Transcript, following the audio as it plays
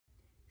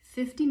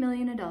50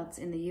 million adults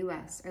in the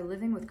US are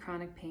living with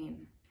chronic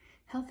pain.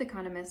 Health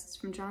economists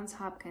from Johns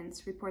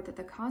Hopkins report that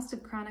the cost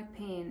of chronic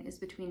pain is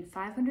between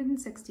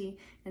 $560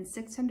 and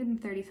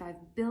 $635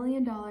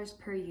 billion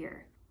per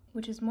year,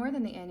 which is more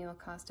than the annual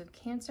cost of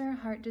cancer,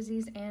 heart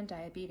disease, and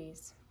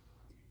diabetes.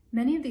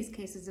 Many of these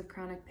cases of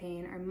chronic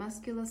pain are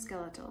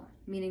musculoskeletal,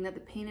 meaning that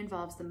the pain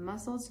involves the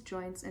muscles,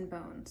 joints, and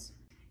bones.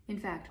 In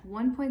fact,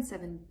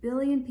 1.7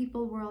 billion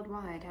people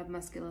worldwide have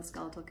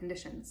musculoskeletal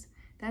conditions.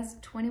 That's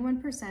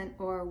 21%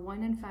 or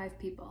 1 in 5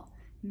 people,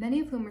 many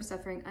of whom are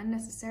suffering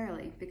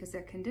unnecessarily because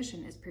their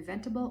condition is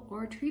preventable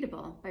or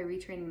treatable by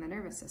retraining the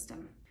nervous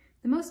system.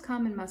 The most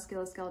common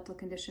musculoskeletal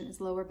condition is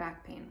lower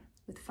back pain,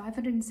 with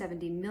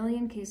 570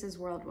 million cases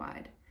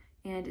worldwide,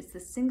 and it's the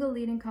single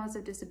leading cause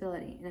of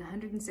disability in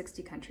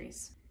 160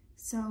 countries.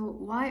 So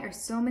why are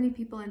so many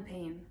people in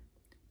pain?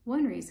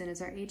 One reason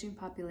is our aging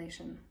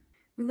population.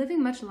 We're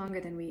living much longer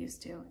than we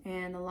used to,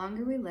 and the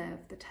longer we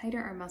live, the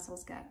tighter our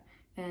muscles get,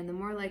 and the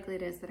more likely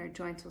it is that our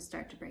joints will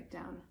start to break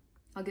down.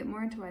 I'll get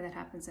more into why that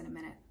happens in a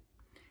minute.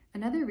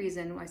 Another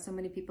reason why so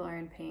many people are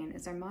in pain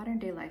is our modern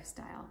day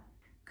lifestyle.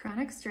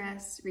 Chronic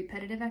stress,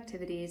 repetitive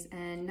activities,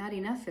 and not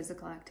enough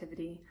physical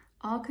activity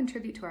all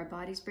contribute to our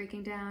bodies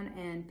breaking down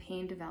and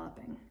pain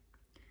developing.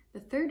 The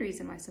third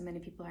reason why so many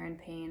people are in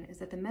pain is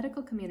that the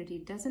medical community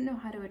doesn't know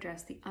how to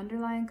address the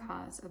underlying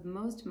cause of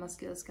most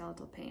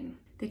musculoskeletal pain.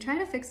 They try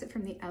to fix it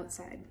from the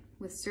outside,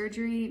 with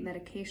surgery,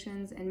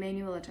 medications, and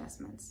manual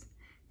adjustments.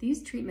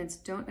 These treatments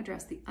don't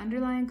address the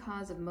underlying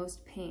cause of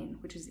most pain,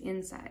 which is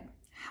inside,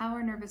 how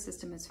our nervous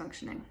system is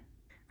functioning.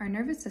 Our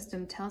nervous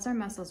system tells our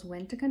muscles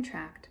when to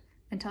contract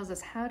and tells us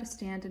how to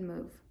stand and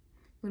move.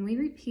 When we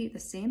repeat the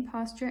same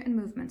posture and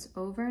movements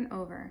over and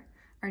over,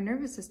 our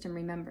nervous system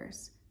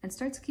remembers and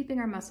starts keeping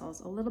our muscles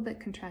a little bit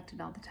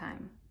contracted all the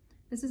time.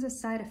 This is a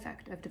side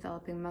effect of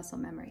developing muscle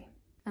memory.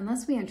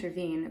 Unless we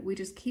intervene, we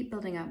just keep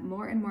building up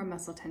more and more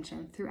muscle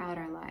tension throughout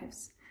our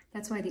lives.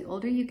 That's why the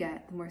older you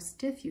get, the more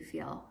stiff you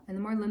feel, and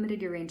the more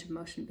limited your range of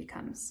motion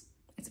becomes.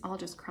 It's all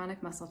just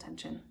chronic muscle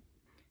tension.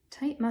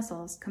 Tight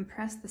muscles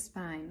compress the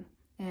spine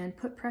and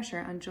put pressure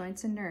on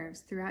joints and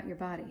nerves throughout your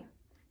body.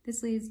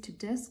 This leads to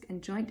disc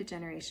and joint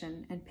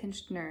degeneration and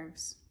pinched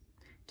nerves.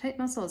 Tight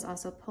muscles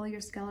also pull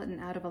your skeleton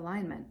out of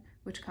alignment,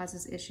 which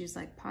causes issues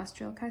like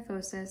postural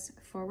kyphosis,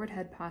 forward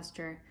head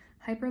posture,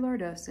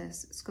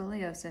 hyperlordosis,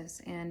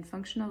 scoliosis, and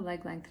functional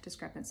leg length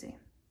discrepancy.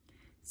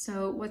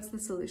 So what's the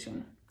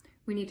solution?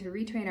 We need to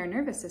retrain our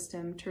nervous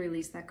system to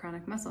release that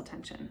chronic muscle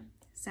tension.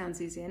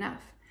 Sounds easy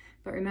enough.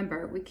 But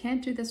remember, we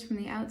can't do this from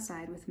the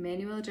outside with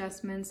manual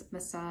adjustments,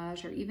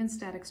 massage, or even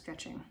static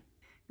stretching.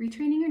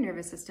 Retraining your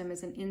nervous system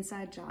is an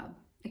inside job.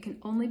 It can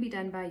only be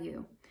done by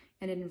you,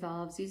 and it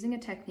involves using a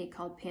technique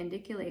called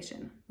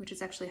pandiculation, which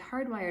is actually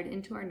hardwired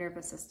into our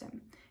nervous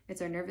system.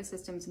 It's our nervous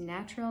system's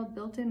natural,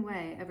 built-in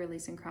way of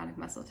releasing chronic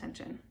muscle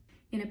tension.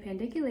 In a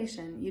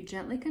pandiculation, you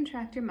gently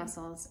contract your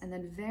muscles and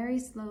then very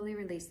slowly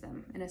release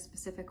them in a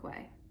specific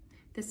way.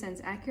 This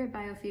sends accurate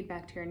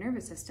biofeedback to your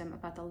nervous system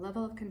about the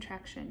level of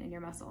contraction in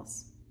your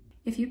muscles.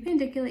 If you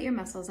pandiculate your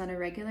muscles on a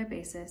regular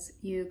basis,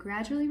 you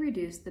gradually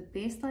reduce the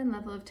baseline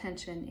level of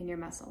tension in your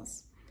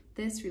muscles.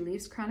 This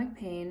relieves chronic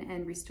pain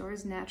and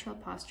restores natural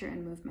posture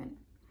and movement.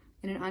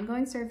 In an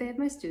ongoing survey of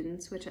my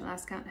students, which at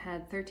last count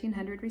had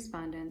 1,300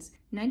 respondents,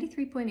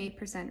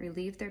 93.8%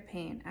 relieved their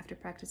pain after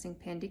practicing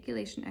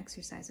pandiculation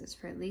exercises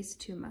for at least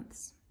 2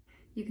 months.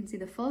 You can see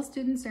the full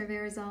student survey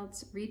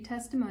results, read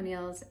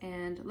testimonials,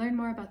 and learn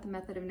more about the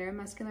method of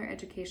neuromuscular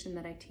education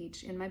that I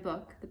teach in my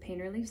book, The Pain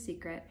Relief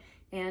Secret,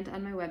 and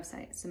on my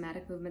website,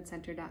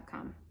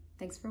 somaticmovementcenter.com.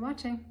 Thanks for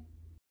watching.